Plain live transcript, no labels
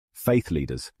Faith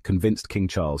leaders convinced King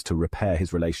Charles to repair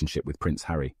his relationship with Prince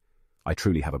Harry. I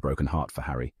truly have a broken heart for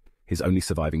Harry, his only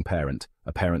surviving parent,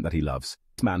 a parent that he loves.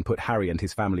 This man put Harry and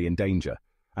his family in danger,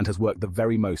 and has worked the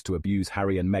very most to abuse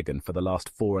Harry and Meghan for the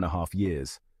last 4.5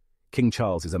 years. King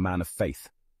Charles is a man of faith.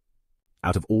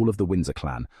 Out of all of the Windsor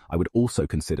clan, I would also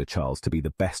consider Charles to be the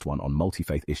best one on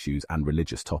multi-faith issues and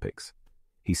religious topics.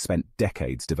 He's spent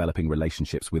decades developing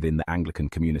relationships within the Anglican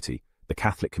community, the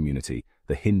Catholic community,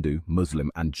 the Hindu, Muslim,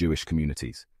 and Jewish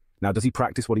communities. Now, does he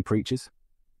practice what he preaches?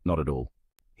 Not at all.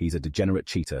 He's a degenerate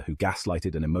cheater who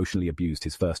gaslighted and emotionally abused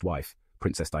his first wife,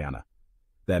 Princess Diana.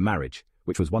 Their marriage,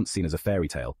 which was once seen as a fairy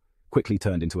tale, quickly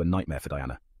turned into a nightmare for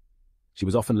Diana. She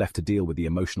was often left to deal with the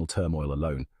emotional turmoil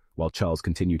alone, while Charles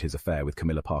continued his affair with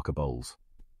Camilla Parker Bowles.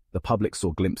 The public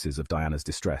saw glimpses of Diana's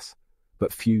distress,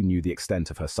 but few knew the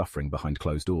extent of her suffering behind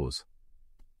closed doors.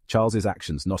 Charles's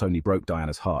actions not only broke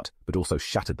Diana's heart, but also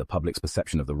shattered the public's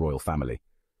perception of the royal family.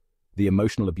 The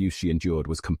emotional abuse she endured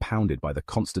was compounded by the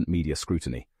constant media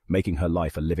scrutiny, making her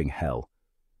life a living hell.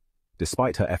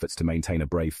 Despite her efforts to maintain a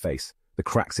brave face, the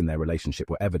cracks in their relationship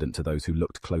were evident to those who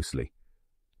looked closely.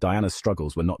 Diana's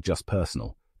struggles were not just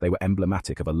personal, they were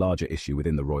emblematic of a larger issue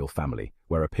within the royal family,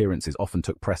 where appearances often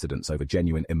took precedence over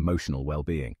genuine emotional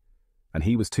well-being. And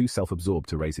he was too self-absorbed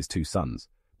to raise his two sons,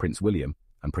 Prince William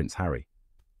and Prince Harry.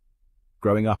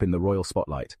 Growing up in the royal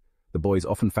spotlight, the boys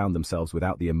often found themselves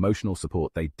without the emotional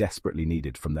support they desperately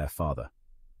needed from their father.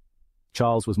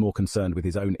 Charles was more concerned with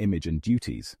his own image and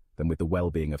duties than with the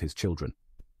well-being of his children.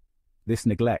 This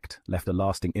neglect left a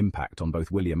lasting impact on both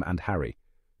William and Harry,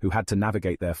 who had to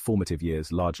navigate their formative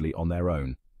years largely on their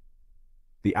own.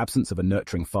 The absence of a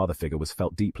nurturing father figure was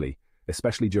felt deeply,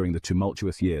 especially during the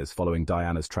tumultuous years following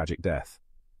Diana's tragic death.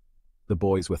 The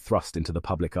boys were thrust into the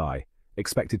public eye,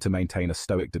 expected to maintain a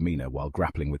stoic demeanor while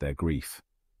grappling with their grief.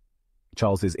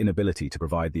 Charles's inability to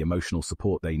provide the emotional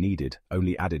support they needed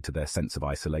only added to their sense of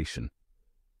isolation.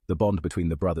 The bond between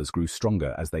the brothers grew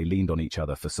stronger as they leaned on each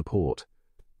other for support,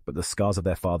 but the scars of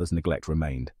their father's neglect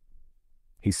remained.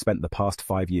 He spent the past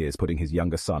 5 years putting his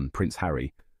younger son, Prince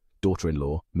Harry,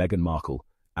 daughter-in-law, Meghan Markle,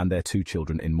 and their 2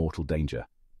 children in mortal danger.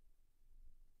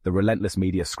 The relentless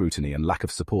media scrutiny and lack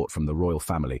of support from the royal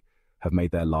family have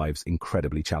made their lives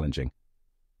incredibly challenging.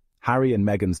 Harry and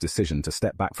Meghan's decision to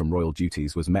step back from royal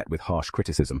duties was met with harsh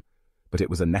criticism, but it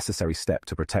was a necessary step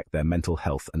to protect their mental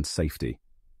health and safety.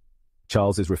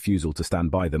 Charles's refusal to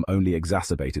stand by them only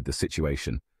exacerbated the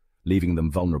situation, leaving them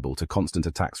vulnerable to constant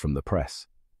attacks from the press.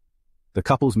 The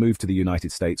couple's move to the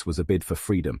United States was a bid for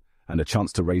freedom and a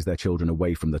chance to raise their children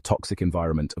away from the toxic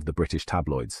environment of the British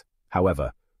tabloids.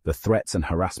 However, the threats and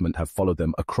harassment have followed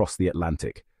them across the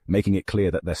Atlantic, making it clear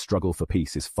that their struggle for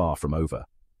peace is far from over.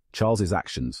 Charles's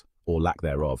actions, or lack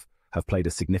thereof, have played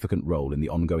a significant role in the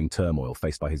ongoing turmoil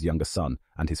faced by his younger son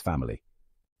and his family.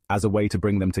 As a way to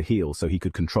bring them to heel so he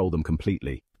could control them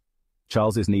completely,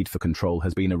 Charles's need for control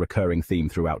has been a recurring theme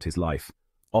throughout his life,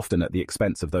 often at the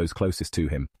expense of those closest to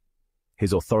him.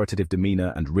 His authoritative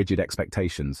demeanor and rigid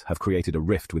expectations have created a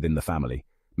rift within the family,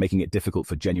 making it difficult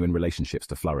for genuine relationships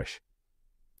to flourish.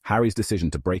 Harry's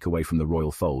decision to break away from the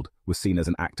royal fold was seen as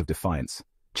an act of defiance,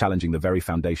 challenging the very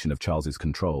foundation of Charles's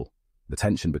control. The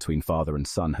tension between father and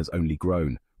son has only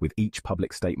grown, with each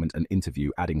public statement and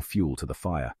interview adding fuel to the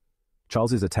fire.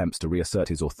 Charles's attempts to reassert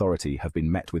his authority have been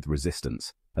met with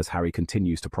resistance, as Harry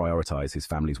continues to prioritize his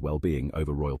family's well-being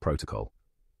over royal protocol.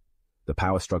 The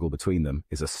power struggle between them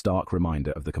is a stark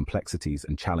reminder of the complexities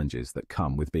and challenges that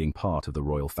come with being part of the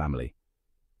royal family.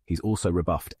 He's also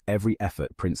rebuffed every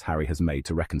effort Prince Harry has made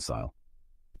to reconcile.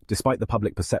 Despite the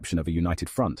public perception of a united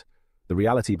front, the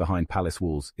reality behind palace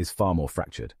walls is far more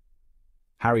fractured.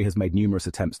 Harry has made numerous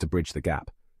attempts to bridge the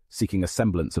gap, seeking a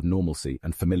semblance of normalcy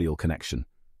and familial connection.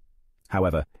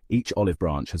 However, each olive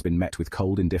branch has been met with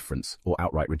cold indifference or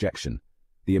outright rejection.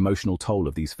 The emotional toll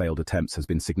of these failed attempts has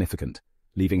been significant,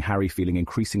 leaving Harry feeling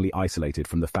increasingly isolated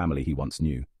from the family he once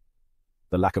knew.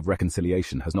 The lack of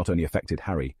reconciliation has not only affected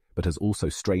Harry, but has also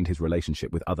strained his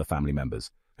relationship with other family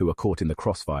members, who are caught in the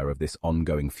crossfire of this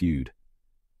ongoing feud.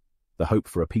 The hope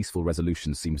for a peaceful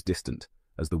resolution seems distant,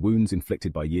 as the wounds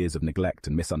inflicted by years of neglect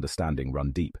and misunderstanding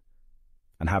run deep,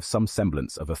 and have some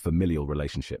semblance of a familial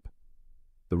relationship.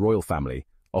 The royal family,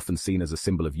 often seen as a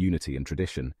symbol of unity and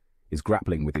tradition, is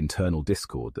grappling with internal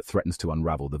discord that threatens to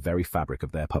unravel the very fabric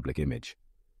of their public image.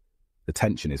 The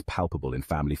tension is palpable in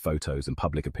family photos and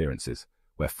public appearances,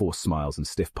 where forced smiles and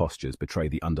stiff postures betray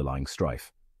the underlying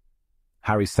strife.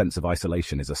 Harry's sense of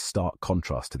isolation is a stark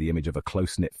contrast to the image of a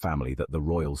close-knit family that the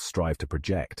royals strive to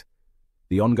project.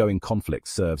 The ongoing conflict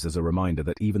serves as a reminder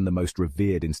that even the most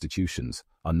revered institutions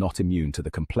are not immune to the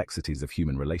complexities of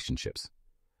human relationships.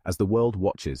 As the world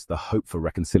watches, the hope for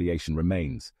reconciliation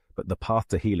remains, but the path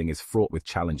to healing is fraught with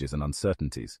challenges and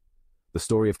uncertainties. The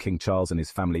story of King Charles and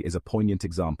his family is a poignant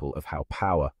example of how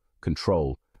power,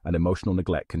 control, and emotional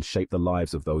neglect can shape the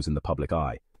lives of those in the public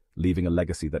eye, leaving a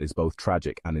legacy that is both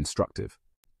tragic and instructive.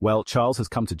 Well, Charles has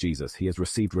come to Jesus, he has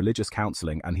received religious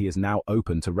counseling, and he is now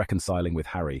open to reconciling with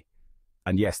Harry.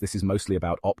 And yes, this is mostly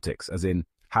about optics, as in,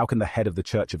 how can the head of the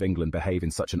Church of England behave in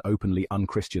such an openly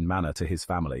unchristian manner to his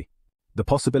family? The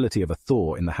possibility of a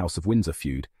thaw in the House of Windsor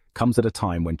feud comes at a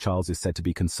time when Charles is said to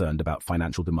be concerned about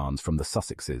financial demands from the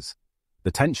Sussexes.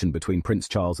 The tension between Prince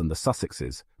Charles and the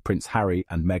Sussexes, Prince Harry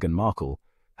and Meghan Markle,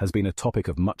 has been a topic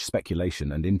of much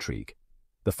speculation and intrigue.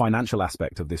 The financial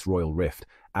aspect of this royal rift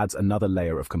adds another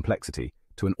layer of complexity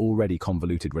to an already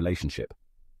convoluted relationship.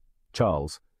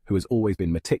 Charles, who has always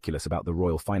been meticulous about the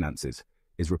royal finances,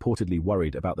 is reportedly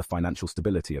worried about the financial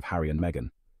stability of Harry and Meghan.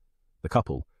 The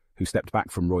couple, who stepped back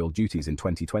from royal duties in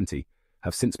 2020,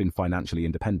 have since been financially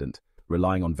independent,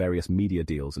 relying on various media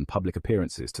deals and public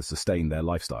appearances to sustain their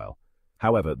lifestyle.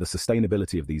 However, the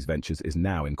sustainability of these ventures is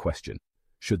now in question.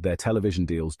 Should their television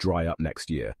deals dry up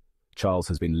next year, Charles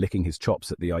has been licking his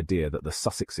chops at the idea that the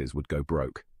Sussexes would go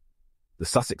broke. The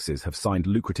Sussexes have signed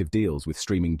lucrative deals with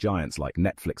streaming giants like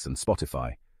Netflix and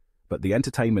Spotify, but the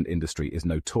entertainment industry is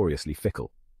notoriously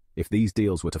fickle. If these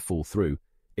deals were to fall through,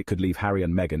 it could leave Harry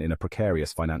and Meghan in a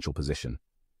precarious financial position.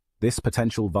 This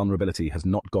potential vulnerability has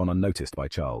not gone unnoticed by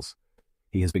Charles.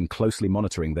 He has been closely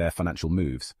monitoring their financial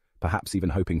moves, perhaps even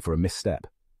hoping for a misstep.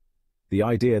 The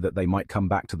idea that they might come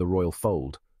back to the royal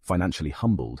fold, financially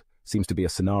humbled, seems to be a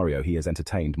scenario he has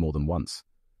entertained more than once,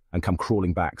 and come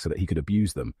crawling back so that he could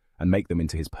abuse them and make them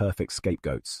into his perfect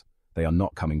scapegoats. They are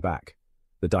not coming back.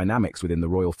 The dynamics within the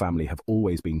royal family have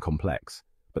always been complex,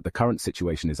 but the current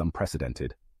situation is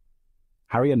unprecedented.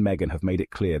 Harry and Meghan have made it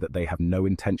clear that they have no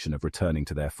intention of returning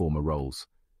to their former roles.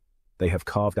 They have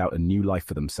carved out a new life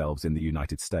for themselves in the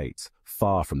United States,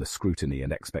 far from the scrutiny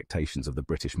and expectations of the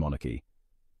British monarchy.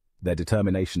 Their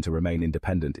determination to remain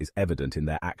independent is evident in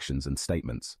their actions and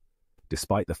statements.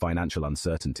 Despite the financial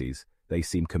uncertainties, they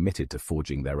seem committed to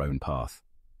forging their own path.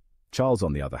 Charles,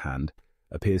 on the other hand,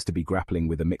 appears to be grappling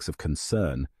with a mix of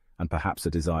concern and perhaps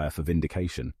a desire for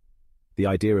vindication. The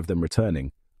idea of them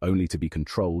returning, only to be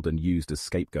controlled and used as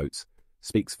scapegoats,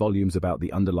 speaks volumes about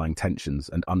the underlying tensions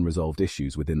and unresolved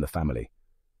issues within the family.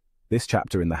 This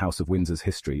chapter in the House of Windsor's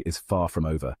history is far from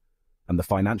over, and the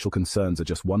financial concerns are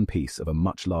just one piece of a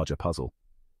much larger puzzle.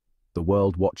 The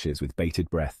world watches with bated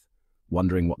breath,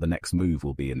 wondering what the next move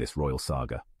will be in this royal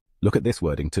saga. Look at this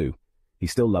wording too. He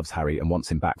still loves Harry and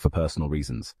wants him back for personal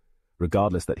reasons,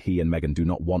 regardless that he and Meghan do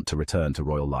not want to return to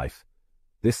royal life.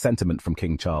 This sentiment from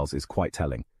King Charles is quite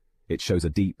telling. It shows a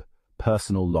deep,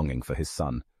 personal longing for his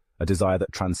son, a desire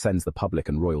that transcends the public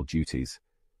and royal duties.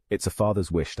 It's a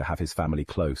father's wish to have his family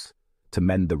close, to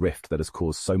mend the rift that has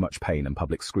caused so much pain and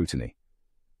public scrutiny.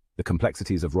 The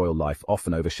complexities of royal life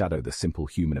often overshadow the simple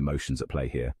human emotions at play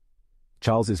here.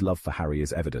 Charles's love for Harry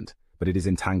is evident, but it is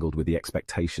entangled with the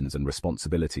expectations and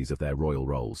responsibilities of their royal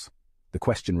roles. The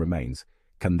question remains,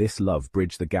 can this love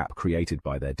bridge the gap created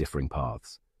by their differing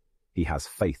paths? He has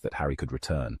faith that Harry could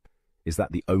return. Is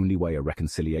that the only way a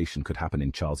reconciliation could happen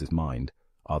in Charles's mind?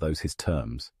 Are those his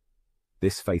terms?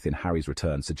 This faith in Harry's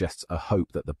return suggests a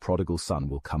hope that the prodigal son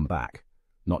will come back,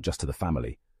 not just to the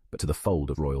family, but to the fold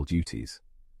of royal duties.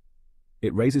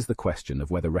 It raises the question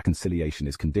of whether reconciliation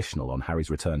is conditional on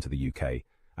Harry's return to the UK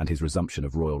and his resumption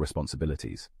of royal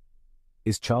responsibilities.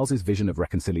 Is Charles's vision of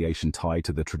reconciliation tied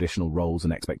to the traditional roles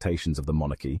and expectations of the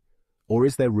monarchy, or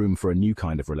is there room for a new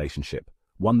kind of relationship,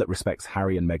 one that respects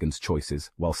Harry and Meghan's choices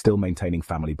while still maintaining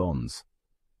family bonds?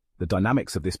 The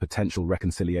dynamics of this potential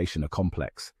reconciliation are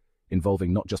complex,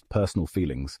 involving not just personal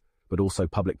feelings, but also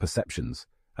public perceptions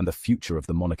and the future of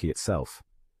the monarchy itself.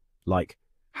 Like,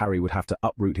 Harry would have to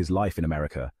uproot his life in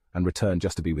America and return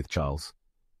just to be with Charles.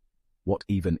 What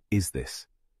even is this?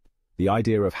 The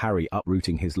idea of Harry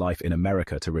uprooting his life in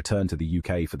America to return to the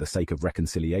UK for the sake of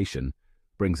reconciliation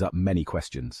brings up many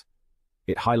questions.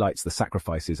 It highlights the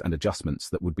sacrifices and adjustments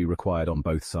that would be required on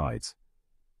both sides.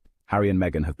 Harry and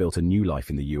Meghan have built a new life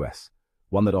in the US,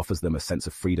 one that offers them a sense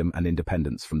of freedom and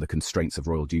independence from the constraints of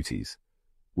royal duties.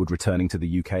 Would returning to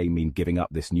the UK mean giving up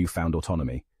this newfound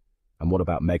autonomy? And what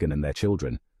about Meghan and their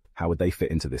children? How would they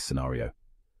fit into this scenario?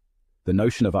 The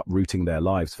notion of uprooting their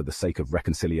lives for the sake of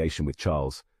reconciliation with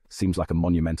Charles seems like a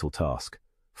monumental task,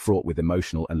 fraught with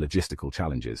emotional and logistical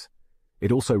challenges.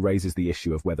 It also raises the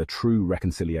issue of whether true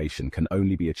reconciliation can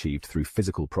only be achieved through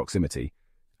physical proximity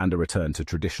and a return to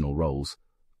traditional roles,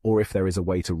 or if there is a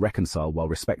way to reconcile while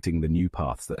respecting the new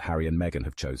paths that Harry and Meghan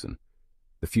have chosen.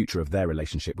 The future of their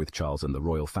relationship with Charles and the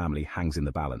royal family hangs in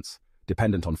the balance,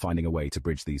 dependent on finding a way to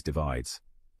bridge these divides.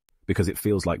 Because it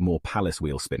feels like more palace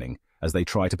wheel spinning as they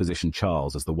try to position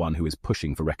Charles as the one who is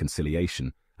pushing for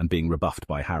reconciliation and being rebuffed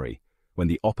by Harry, when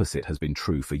the opposite has been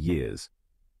true for years.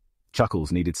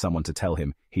 Chuckles needed someone to tell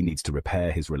him he needs to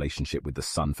repair his relationship with the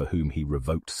son for whom he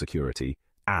revoked security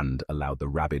and allowed the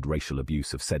rabid racial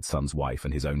abuse of said son's wife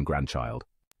and his own grandchild.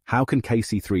 How can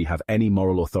KC3 have any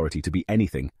moral authority to be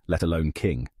anything, let alone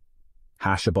king?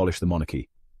 Hash abolish the monarchy.